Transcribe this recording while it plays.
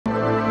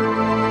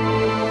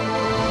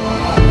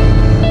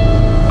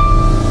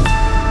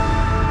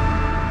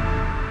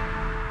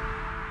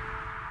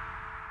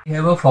We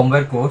have a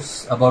firmware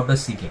course about the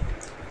Seagate.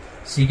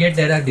 Seagate,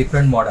 there are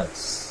different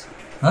models,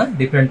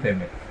 different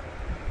payment.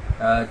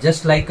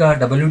 Just like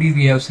WD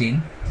we have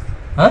seen,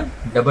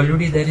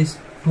 WD there is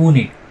two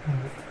need,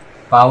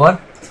 power,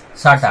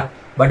 SATA.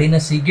 But in a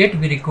Seagate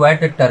we require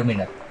a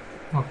terminal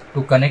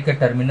to connect a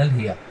terminal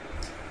here.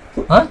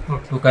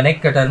 To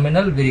connect a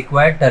terminal we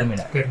require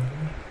terminal.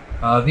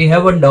 We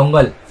have a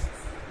dongle.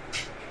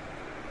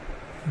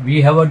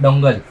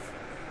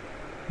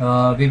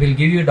 We will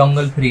give you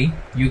dongle free.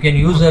 You can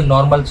use a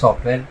normal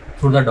software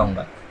through the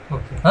dongle.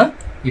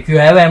 If you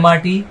have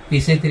MRT,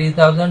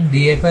 PC3000,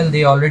 DFL,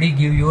 they already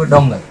give you a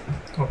dongle.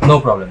 No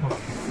problem.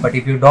 But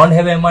if you don't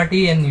have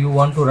MRT and you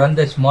want to run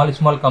the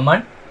small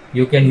command,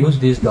 you can use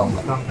this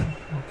dongle.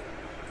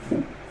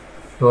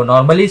 So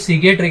normally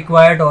Seagate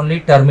required only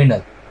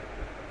terminal.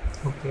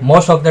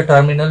 Most of the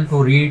terminal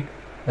to read,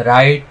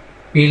 write,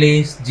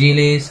 plist,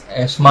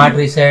 glist, smart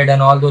reset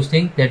and all those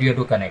things that you have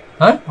to connect.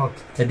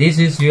 So this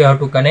is you have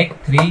to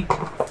connect 3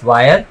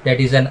 wire, that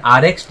is an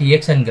RX,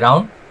 TX and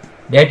ground,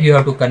 that you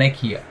have to connect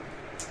here.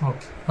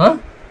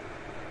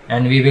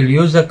 And we will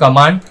use the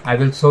command. I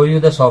will show you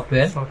the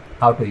software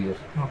how to use.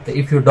 So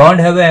if you don't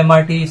have a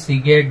MRT,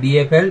 Seagate,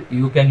 DFL,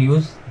 you can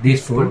use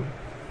this tool.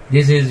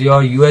 This is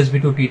your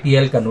USB to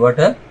TTL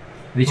converter,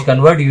 which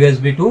convert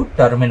USB to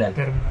terminal.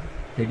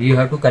 So you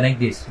have to connect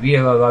this. We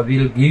will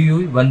give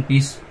you one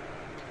piece.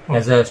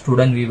 As a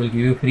student, we will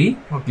give you free.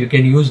 You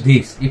can use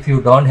this if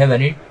you don't have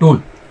any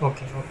tool.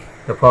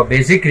 So for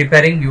basic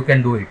repairing, you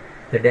can do it.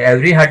 So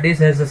every hard disk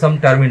has some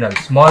terminal.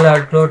 Small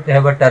also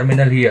have a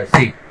terminal here.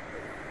 See,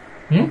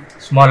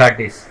 small hard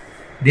disk.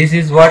 This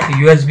is what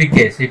USB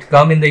case. It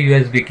come in the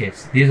USB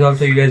case. This is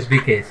also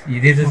USB case.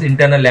 This is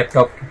internal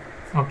laptop.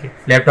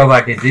 Laptop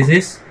hard disk. This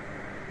is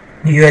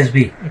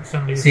USB.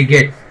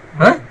 Seagate.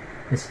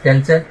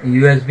 Extension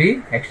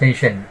USB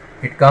extension.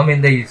 It come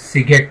in the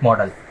Seagate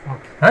model.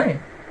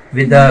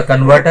 With the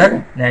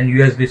converter and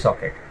USB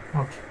socket.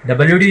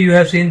 WD you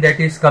have seen that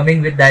is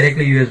coming with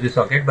directly USB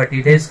socket, but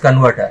it is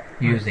converter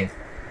using.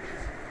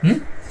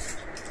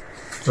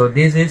 So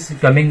this is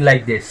coming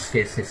like this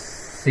cases.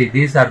 See,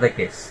 these are the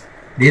case.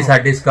 These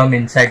hard disks come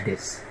inside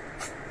this.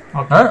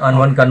 On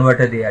one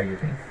converter they are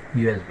using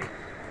USB.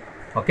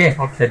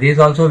 So these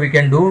also we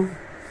can do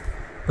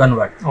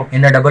convert.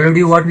 In the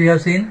WD what we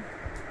have seen,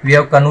 we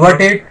have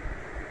converted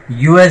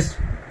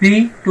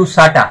USB to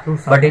SATA,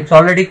 but it's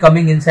already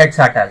coming inside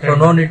SATA, so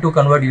no need to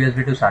convert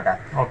USB to SATA.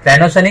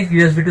 Panasonic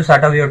USB to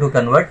SATA we have to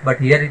convert, but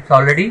here it's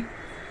already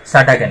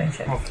SATA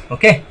connection.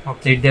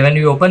 So when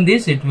you open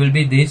this, it will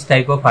be this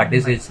type of hard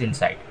disk is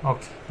inside.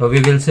 So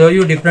we will show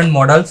you different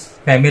models,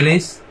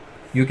 families.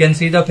 You can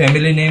see the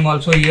family name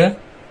also here.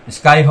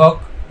 Skyhawk.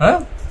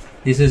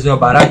 This is your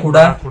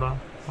Barracuda.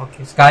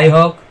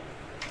 Skyhawk.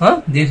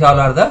 These all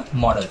are the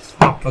models.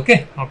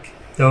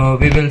 So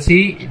we will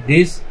see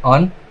this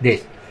on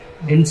this.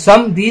 In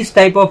some, these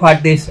type of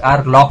hard disks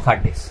are lock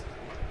hard disks.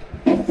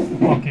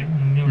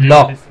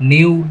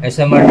 New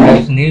SMR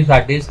drives, new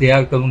hard disks, they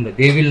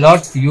will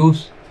not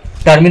use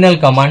terminal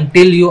command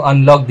till you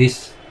unlock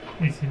this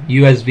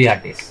USB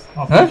hard disk.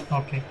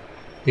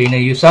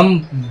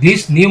 So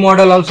this new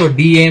model also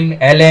DM,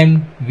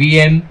 LM,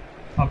 VM.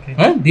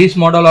 This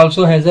model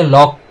also has a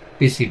lock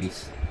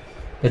PCBs.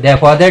 So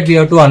therefore that we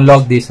have to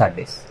unlock this hard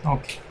disk.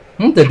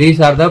 So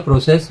these are the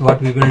process what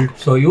we will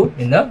show you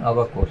in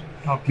our course.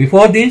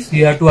 Before this,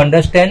 you have to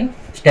understand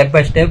step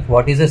by step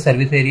what is the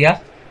service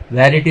area,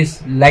 where it is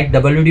like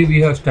WD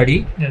we have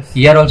studied.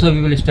 Here also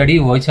we will study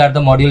which are the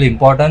module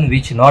important,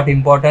 which not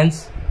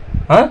importance.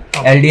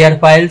 LDR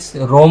files,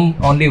 ROM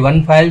only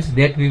one files,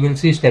 that we will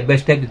see step by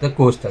step with the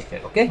course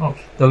structure.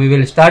 So we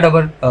will start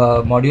our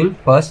module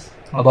first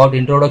about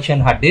introduction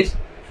hard disk,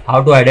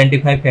 how to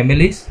identify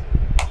families,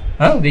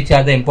 which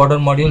are the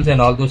important modules and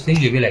all those things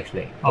we will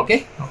explain.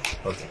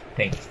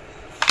 Thank you.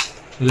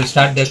 We will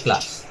start the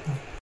class.